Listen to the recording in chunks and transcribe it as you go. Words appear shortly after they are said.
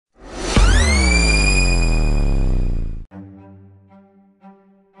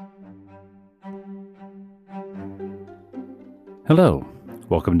Hello,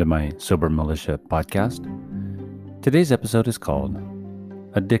 welcome to my Sober Militia podcast. Today's episode is called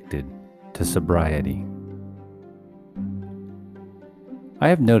Addicted to Sobriety. I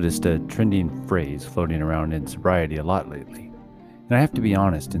have noticed a trending phrase floating around in sobriety a lot lately, and I have to be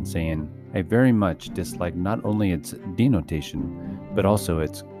honest in saying I very much dislike not only its denotation, but also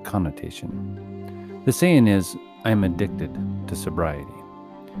its connotation. The saying is, I'm addicted to sobriety.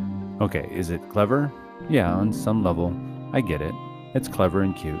 Okay, is it clever? Yeah, on some level, I get it. It's clever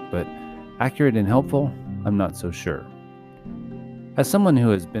and cute, but accurate and helpful? I'm not so sure. As someone who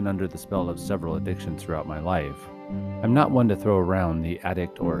has been under the spell of several addictions throughout my life, I'm not one to throw around the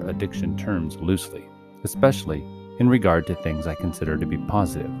addict or addiction terms loosely, especially in regard to things I consider to be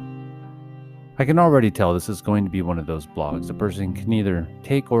positive. I can already tell this is going to be one of those blogs a person can either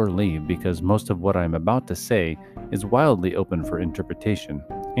take or leave because most of what I'm about to say is wildly open for interpretation,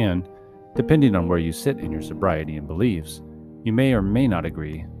 and, depending on where you sit in your sobriety and beliefs, you may or may not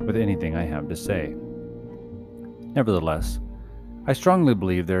agree with anything I have to say. Nevertheless, I strongly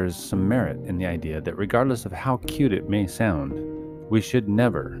believe there is some merit in the idea that regardless of how cute it may sound, we should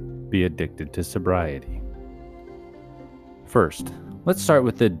never be addicted to sobriety. First, let's start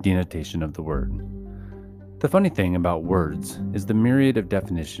with the denotation of the word. The funny thing about words is the myriad of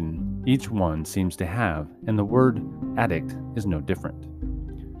definition each one seems to have, and the word addict is no different.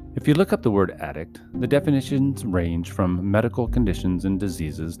 If you look up the word addict, the definitions range from medical conditions and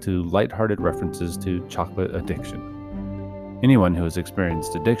diseases to lighthearted references to chocolate addiction. Anyone who has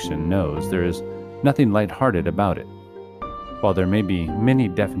experienced addiction knows there is nothing lighthearted about it. While there may be many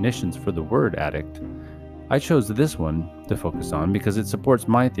definitions for the word addict, I chose this one to focus on because it supports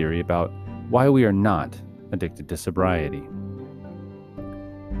my theory about why we are not addicted to sobriety.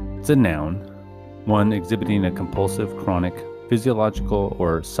 It's a noun, one exhibiting a compulsive, chronic, physiological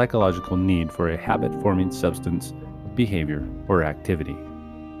or psychological need for a habit-forming substance, behavior, or activity.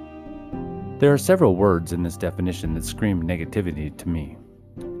 There are several words in this definition that scream negativity to me: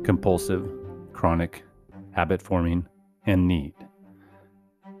 compulsive, chronic, habit-forming, and need.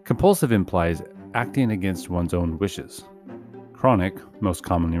 Compulsive implies acting against one's own wishes. Chronic most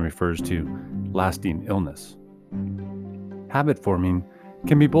commonly refers to lasting illness. Habit-forming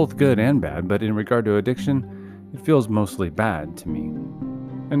can be both good and bad, but in regard to addiction, it feels mostly bad to me.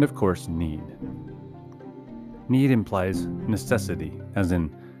 And of course, need. Need implies necessity, as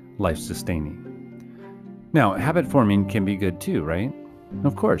in life-sustaining. Now, habit-forming can be good too, right?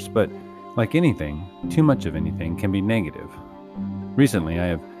 Of course, but like anything, too much of anything can be negative. Recently, I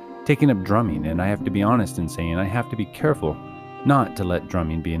have taken up drumming, and I have to be honest in saying I have to be careful not to let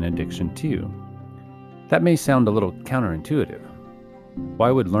drumming be an addiction too. That may sound a little counterintuitive.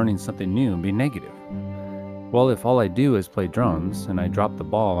 Why would learning something new be negative? Well, if all I do is play drums and I drop the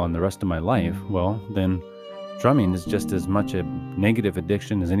ball on the rest of my life, well, then drumming is just as much a negative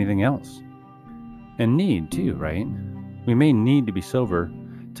addiction as anything else. And need too, right? We may need to be sober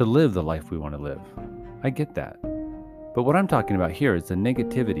to live the life we want to live. I get that. But what I'm talking about here is the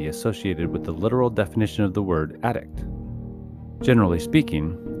negativity associated with the literal definition of the word addict. Generally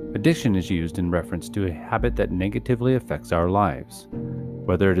speaking, addiction is used in reference to a habit that negatively affects our lives,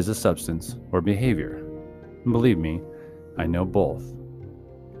 whether it is a substance or behavior. Believe me, I know both.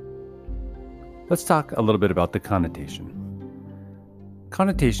 Let's talk a little bit about the connotation.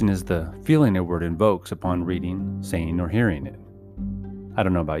 Connotation is the feeling a word invokes upon reading, saying, or hearing it. I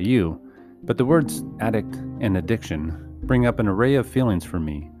don't know about you, but the words addict and addiction bring up an array of feelings for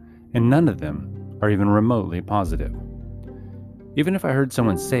me, and none of them are even remotely positive. Even if I heard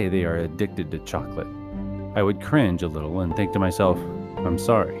someone say they are addicted to chocolate, I would cringe a little and think to myself, I'm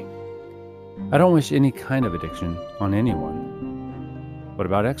sorry. I don't wish any kind of addiction on anyone. What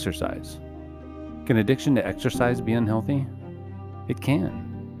about exercise? Can addiction to exercise be unhealthy? It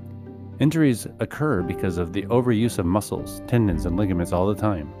can. Injuries occur because of the overuse of muscles, tendons, and ligaments all the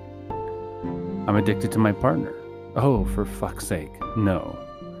time. I'm addicted to my partner. Oh, for fuck's sake, no.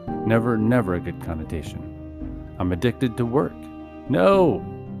 Never a good connotation. I'm addicted to work. No!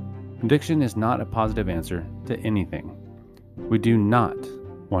 Addiction is not a positive answer to anything. We do not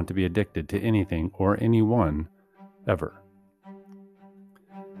want to be addicted to anything or anyone, ever.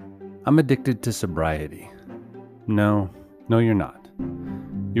 I'm addicted to sobriety. No, you're not.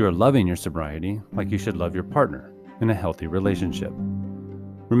 You are loving your sobriety like you should love your partner in a healthy relationship.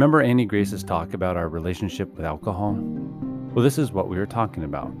 Remember Annie Grace's talk about our relationship with alcohol? Well, this is what we were talking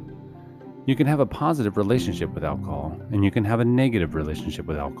about. You can have a positive relationship with alcohol, and you can have a negative relationship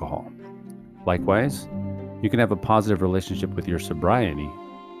with alcohol. Likewise, you can have a positive relationship with your sobriety,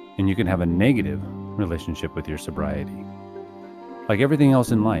 and you can have a negative relationship with your sobriety. Like everything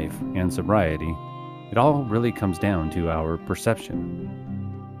else in life and sobriety, It all really comes down to our perception.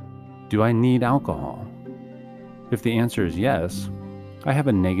 Do I need alcohol? If the answer is yes, I have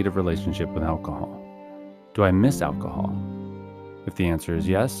a negative relationship with alcohol. Do I miss alcohol? If the answer is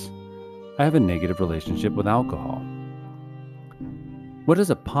yes, I have a negative relationship with alcohol. What does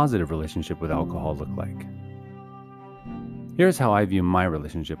a positive relationship with alcohol look like? Here's how I view my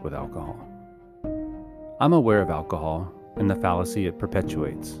relationship with alcohol. I'm aware of alcohol and the fallacy it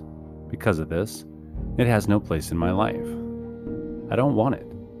perpetuates. Because of this, it has no place in my life. I don't want it.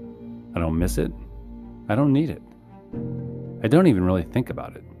 I don't miss it. I don't need it. I don't even really think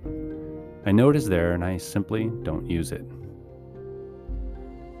about it. I know it is there and I simply don't use it.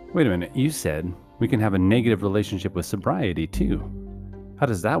 Wait a minute, you said we can have a negative relationship with sobriety too. How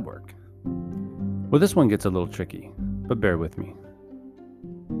does that work? Well, this one gets a little tricky, but bear with me.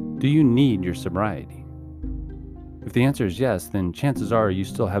 Do you need your sobriety? If the answer is yes, then chances are you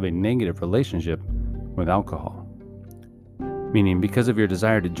still have a negative relationship with alcohol. Meaning, because of your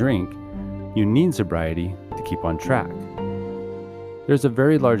desire to drink, you need sobriety to keep on track. There's a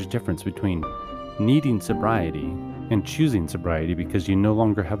very large difference between needing sobriety and choosing sobriety because you no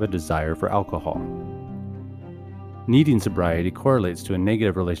longer have a desire for alcohol. Needing sobriety correlates to a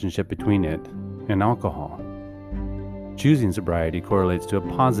negative relationship between it and alcohol. Choosing sobriety correlates to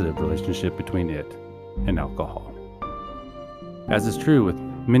a positive relationship between it and alcohol. As is true with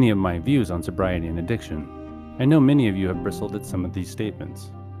many of my views on sobriety and addiction, I know many of you have bristled at some of these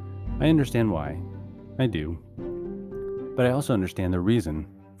statements. I understand why. I do. But I also understand the reason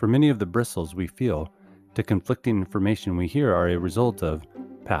for many of the bristles we feel to conflicting information we hear are a result of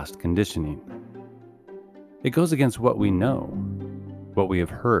past conditioning. It goes against what we know, what we have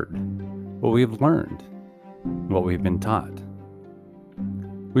heard, what we have learned, what we've been taught.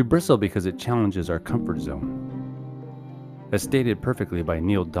 We bristle because it challenges our comfort zone. As stated perfectly by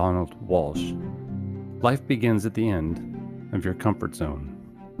Neil Donald Walsh, life begins at the end of your comfort zone.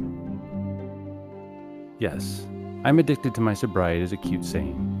 Yes, I'm addicted to my sobriety is a cute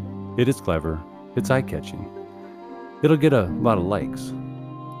saying. It is clever, it's eye-catching. It'll get a lot of likes.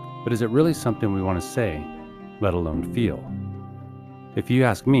 But is it really something we want to say, let alone feel? If you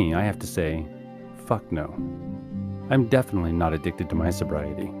ask me, I have to say, fuck no. I'm definitely not addicted to my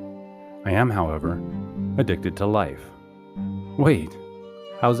sobriety. I am, however, addicted to life. Wait,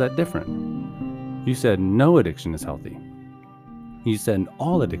 how's that different? You said no addiction is healthy. You said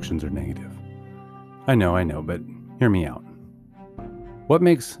all addictions are negative. I know, but hear me out. What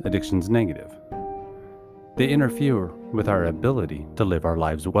makes addictions negative? They interfere with our ability to live our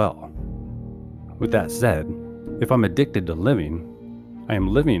lives well. With that said, if I'm addicted to living, I am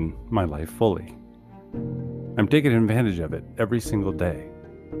living my life fully. I'm taking advantage of it every single day.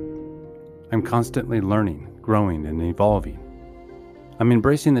 I'm constantly learning, growing, and evolving. I'm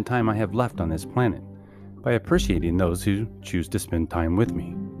embracing the time I have left on this planet by appreciating those who choose to spend time with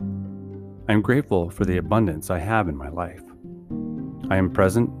me. I'm grateful for the abundance I have in my life. I am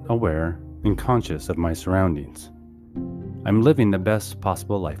present, aware, and conscious of my surroundings. I'm living the best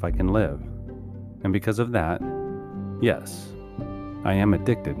possible life I can live. And because of that, yes, I am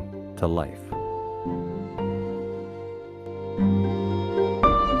addicted to life.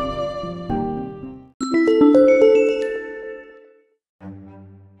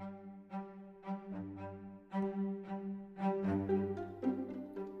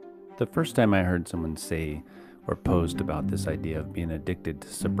 The first time I heard someone say or post about this idea of being addicted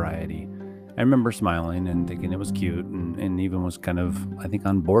to sobriety, I remember smiling and thinking it was cute and even was kind of, I think,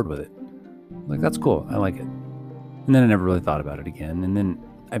 on board with it. Like, that's cool, I like it. And then I never really thought about it again. And then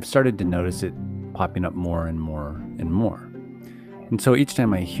I've started to notice it popping up more and more and more. And so each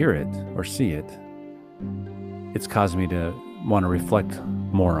time I hear it or see it, it's caused me to want to reflect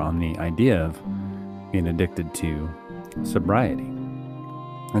more on the idea of being addicted to sobriety.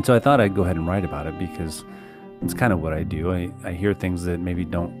 And so I thought I'd go ahead and write about it because it's kind of what I do. I hear things that maybe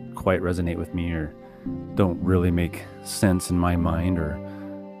don't quite resonate with me or don't really make sense in my mind,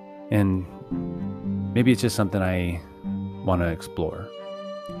 and maybe it's just something I want to explore.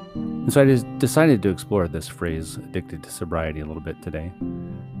 And so I just decided to explore this phrase, addicted to sobriety, a little bit today.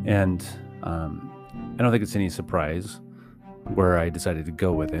 And I don't think it's any surprise where I decided to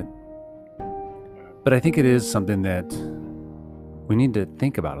go with it. But I think it is something that we need to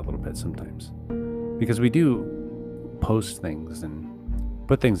think about a little bit sometimes, because we do post things and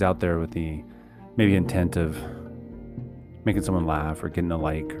put things out there with the maybe intent of making someone laugh or getting a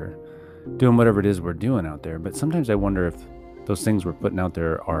like or doing whatever it is we're doing out there. But sometimes I wonder if those things we're putting out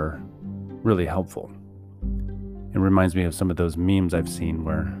there are really helpful. It reminds me of some of those memes I've seen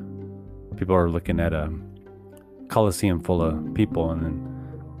where people are looking at a coliseum full of people and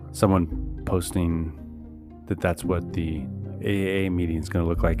then someone posting that that's what the AAA meeting is going to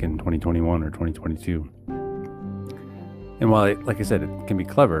look like in 2021 or 2022. And while, like I said, it can be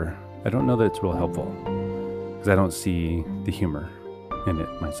clever, I don't know that it's real helpful because I don't see the humor in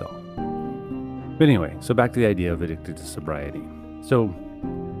it myself. But anyway, so back to the idea of addicted to sobriety. So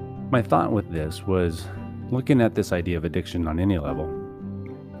my thought with this was looking at this idea of addiction on any level.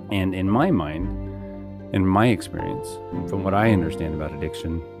 And in my mind, in my experience, and from what I understand about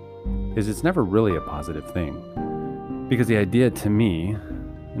addiction, is it's never really a positive thing. Because the idea to me,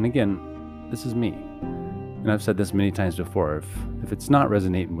 and again, this is me, and I've said this many times before, if it's not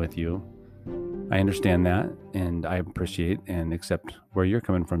resonating with you, I understand that, and I appreciate and accept where you're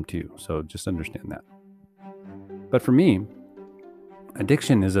coming from too. So just understand that. But for me,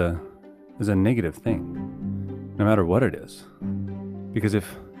 addiction is a negative thing, no matter what it is. Because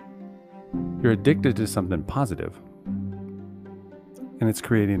if you're addicted to something positive, and it's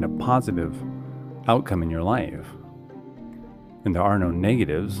creating a positive outcome in your life, and there are no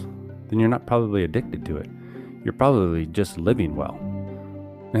negatives, then you're not probably addicted to it. You're probably just living well.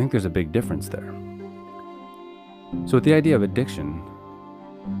 I think there's a big difference there. So with the idea of addiction,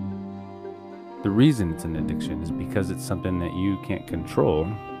 the reason it's an addiction is because it's something that you can't control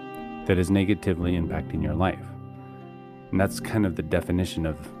that is negatively impacting your life. And that's kind of the definition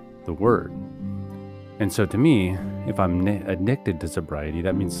of the word. And so to me, if I'm addicted to sobriety,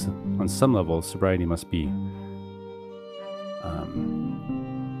 that means on some level, sobriety must be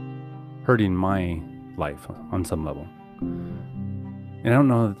hurting my life on some level. And I don't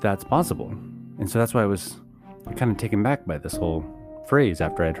know that that's possible. And so that's why I was kind of taken back by this whole phrase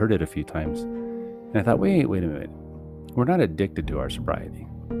after I'd heard it a few times. And I thought, wait a minute. We're not addicted to our sobriety.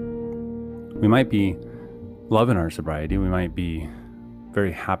 We might be loving our sobriety. We might be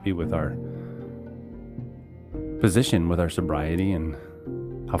very happy with our position with our sobriety and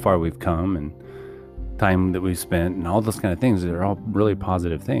how far we've come and time that we've spent and all those kind of things. They're all really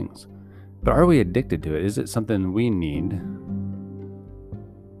positive things. But are we addicted to it? Is it something we need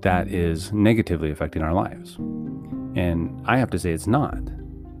that is negatively affecting our lives? And I have to say it's not.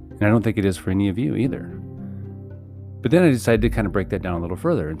 And I don't think it is for any of you either. But then I decided to kind of break that down a little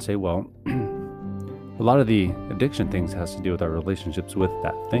further and say, well, a lot of the addiction things has to do with our relationships with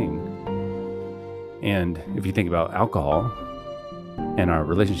that thing. And if you think about alcohol and our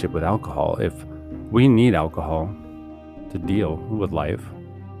relationship with alcohol, if we need alcohol to deal with life,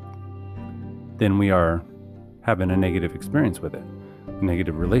 then we are having a negative experience with it, a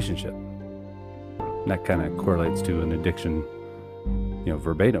negative relationship. And that kind of correlates to an addiction,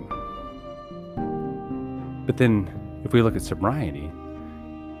 verbatim. But then if we look at sobriety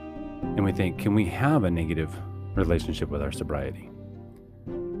and we think, can we have a negative relationship with our sobriety?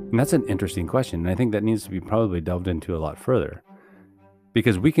 And that's an interesting question. And I think that needs to be probably delved into a lot further,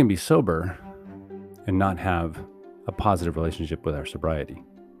 because we can be sober and not have a positive relationship with our sobriety.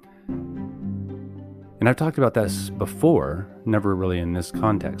 And I've talked about this before, never really in this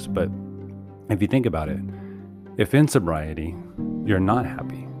context, but if you think about it, if in sobriety you're not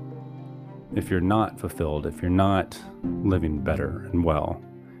happy, if you're not fulfilled, if you're not living better and well,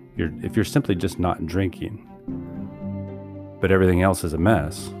 if you're simply just not drinking, but everything else is a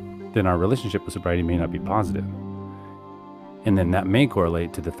mess, then our relationship with sobriety may not be positive. And then that may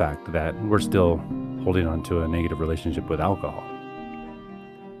correlate to the fact that we're still holding on to a negative relationship with alcohol.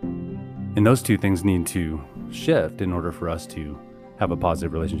 And those two things need to shift in order for us to have a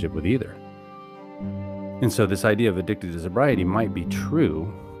positive relationship with either. And so this idea of addicted to sobriety might be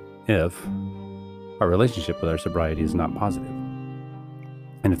true if our relationship with our sobriety is not positive.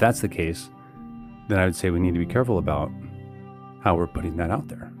 And if that's the case, then I would say we need to be careful about how we're putting that out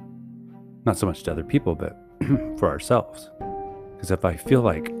there. Not so much to other people, but for ourselves. Because if I feel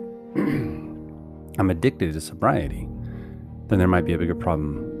like I'm addicted to sobriety, then there might be a bigger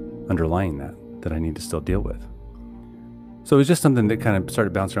problem underlying that I need to still deal with. So it was just something that kind of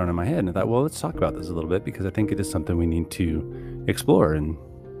started bouncing around in my head, and I thought, well, let's talk about this a little bit, because I think it is something we need to explore and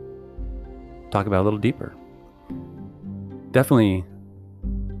talk about a little deeper. Definitely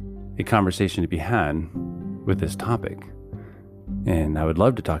a conversation to be had with this topic. And I would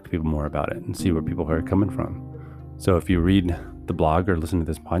love to talk to people more about it and see where people are coming from. So if you read the blog or listen to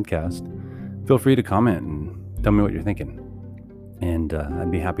this podcast, feel free to comment and tell me what you're thinking. And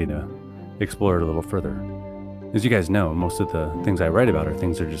I'd be happy to explore it a little further. As you guys know, most of the things I write about are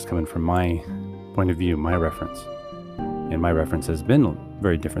things that are just coming from my point of view, my reference. And my reference has been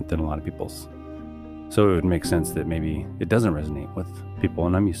very different than a lot of people's. So it would make sense that maybe it doesn't resonate with people,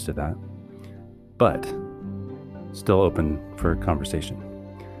 and I'm used to that. But still open for conversation.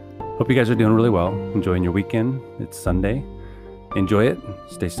 Hope you guys are doing really well, enjoying your weekend. It's Sunday. Enjoy it.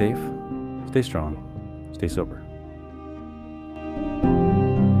 Stay safe. Stay strong. Stay Stay sober.